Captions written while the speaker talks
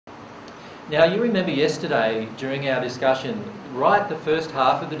Now, you remember yesterday during our discussion, right the first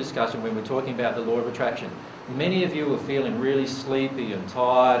half of the discussion when we were talking about the law of attraction, many of you were feeling really sleepy and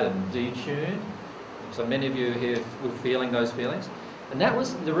tired and detuned. So many of you here were feeling those feelings. And that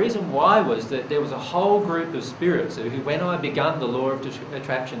was the reason why, was that there was a whole group of spirits who, when I begun the law of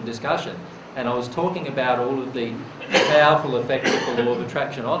attraction discussion, and I was talking about all of the powerful effects of the law of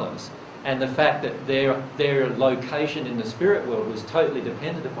attraction on us, and the fact that their location in the spirit world was totally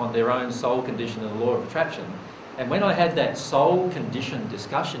dependent upon their own soul condition and the law of attraction. And when I had that soul condition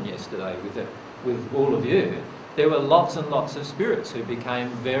discussion yesterday with all of you, there were lots and lots of spirits who became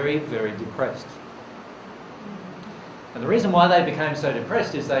very, very depressed. And the reason why they became so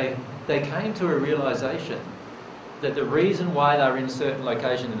depressed is they came to a realisation that the reason why they're in a certain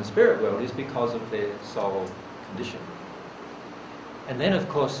location in the spirit world is because of their soul condition. And then, of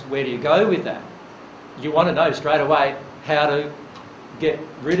course, where do you go with that? You want to know straight away how to get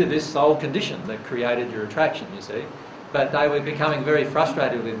rid of this soul condition that created your attraction, you see. But they were becoming very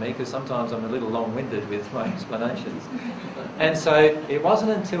frustrated with me because sometimes I'm a little long-winded with my explanations. And so it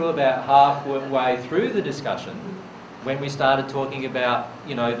wasn't until about halfway through the discussion when we started talking about,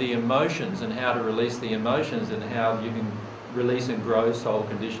 you know, the emotions and how to release the emotions and how you can release and grow soul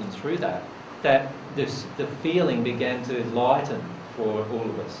conditions through that, the feeling began to lighten for all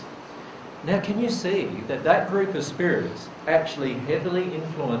of us. Now, can you see that that group of spirits actually heavily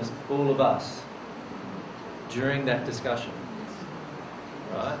influenced all of us during that discussion,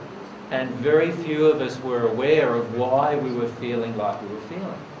 right? And very few of us were aware of why we were feeling like we were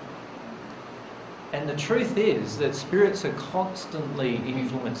feeling. And the truth is that spirits are constantly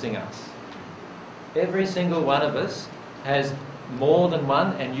influencing us. Every single one of us has more than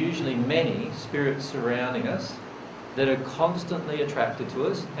one, and usually many, spirits surrounding us that are constantly attracted to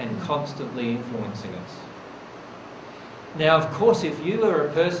us and constantly influencing us. Now, of course, if you are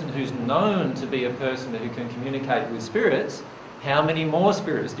a person who's known to be a person who can communicate with spirits, how many more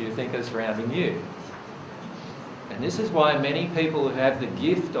spirits do you think are surrounding you? And this is why many people who have the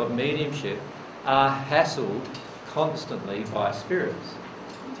gift of mediumship are hassled constantly by spirits,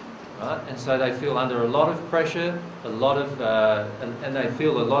 right? And so they feel under a lot of pressure, and they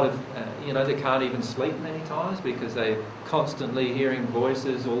feel a lot of, they can't even sleep many times because they're constantly hearing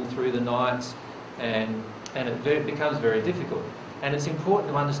voices all through the nights, and it becomes very difficult. And it's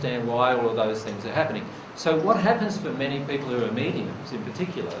important to understand why all of those things are happening. So what happens for many people who are mediums in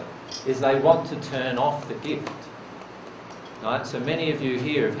particular is they want to turn off the gift. Right? So many of you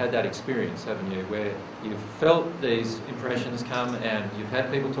here have had that experience, haven't you, where you've felt these impressions come and you've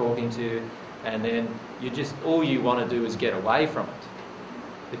had people talking to you, and then all you want to do is get away from it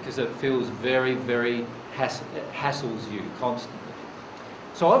because it feels very, very, it hassles you constantly.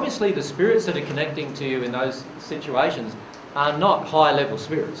 So obviously the spirits that are connecting to you in those situations are not high-level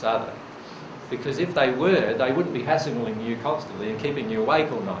spirits, are they? Because if they were, they wouldn't be hassling you constantly and keeping you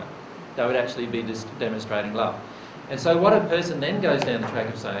awake all night. They would actually be just demonstrating love. And so what a person then goes down the track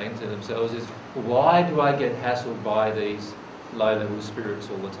of saying to themselves is, why do I get hassled by these low-level spirits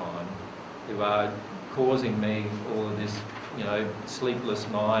all the time who are causing me all of this, sleepless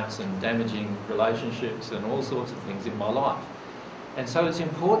nights and damaging relationships and all sorts of things in my life? And so it's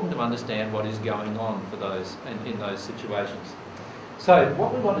important to understand what is going on for those in those situations. So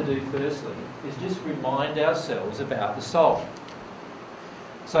what we want to do firstly is just remind ourselves about the soul.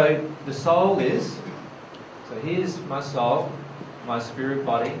 So the soul is... So here's my soul, my spirit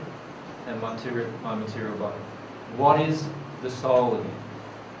body, and my material body. What is the soul again?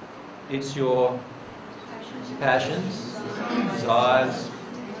 It's your passions, desires,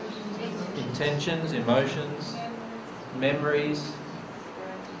 intentions, emotions, memories,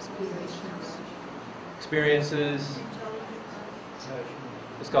 experiences.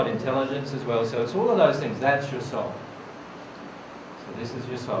 It's got intelligence as well. So it's all of those things. That's your soul. So this is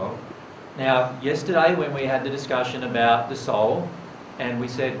your soul. Now, yesterday when we had the discussion about the soul, and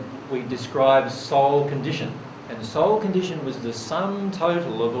we described soul condition, and the soul condition was the sum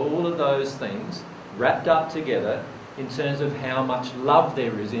total of all of those things wrapped up together in terms of how much love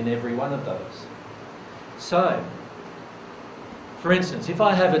there is in every one of those. So, for instance, if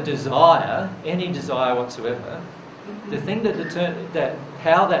I have a desire, any desire whatsoever, the thing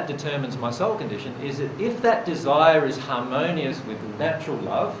how that determines my soul condition is that if that desire is harmonious with natural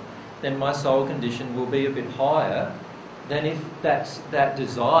love, then my soul condition will be a bit higher than if that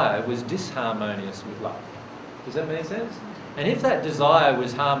desire was disharmonious with love. Does that make sense? And if that desire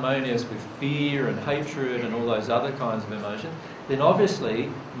was harmonious with fear and hatred and all those other kinds of emotions, then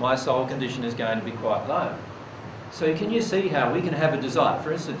obviously my soul condition is going to be quite low. So can you see how we can have a desire?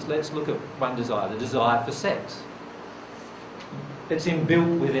 For instance, let's look at one desire, the desire for sex. It's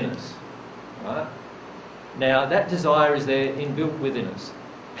inbuilt within us. Right? Now, that desire is there inbuilt within us.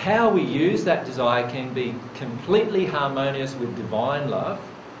 How we use that desire can be completely harmonious with divine love,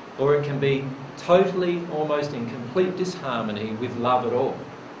 or it can be totally, almost in complete disharmony with love at all.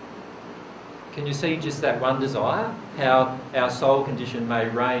 Can you see just that one desire? How our soul condition may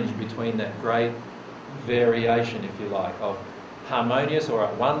range between that great variation, if you like, of harmonious or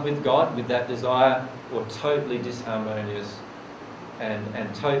at one with God with that desire, or totally disharmonious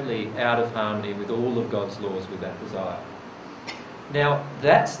and totally out of harmony with all of God's laws with that desire. Now,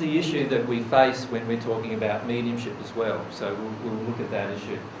 that's the issue that we face when we're talking about mediumship as well. So we'll look at that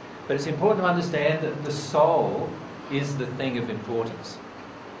issue. But it's important to understand that the soul is the thing of importance.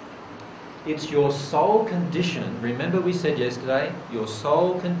 It's your soul condition. Remember we said yesterday, your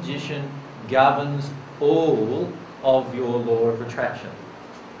soul condition governs all of your law of attraction.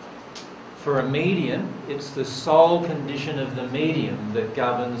 For a medium, it's the soul condition of the medium that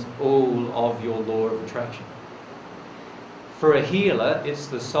governs all of your law of attraction. For a healer, it's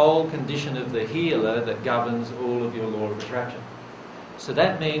the soul condition of the healer that governs all of your law of attraction. So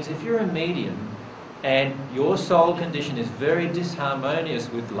that means if you're a medium and your soul condition is very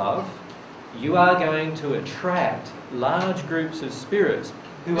disharmonious with love, you are going to attract large groups of spirits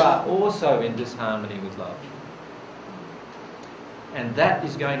who are also in disharmony with love. And that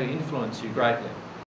is going to influence you greatly.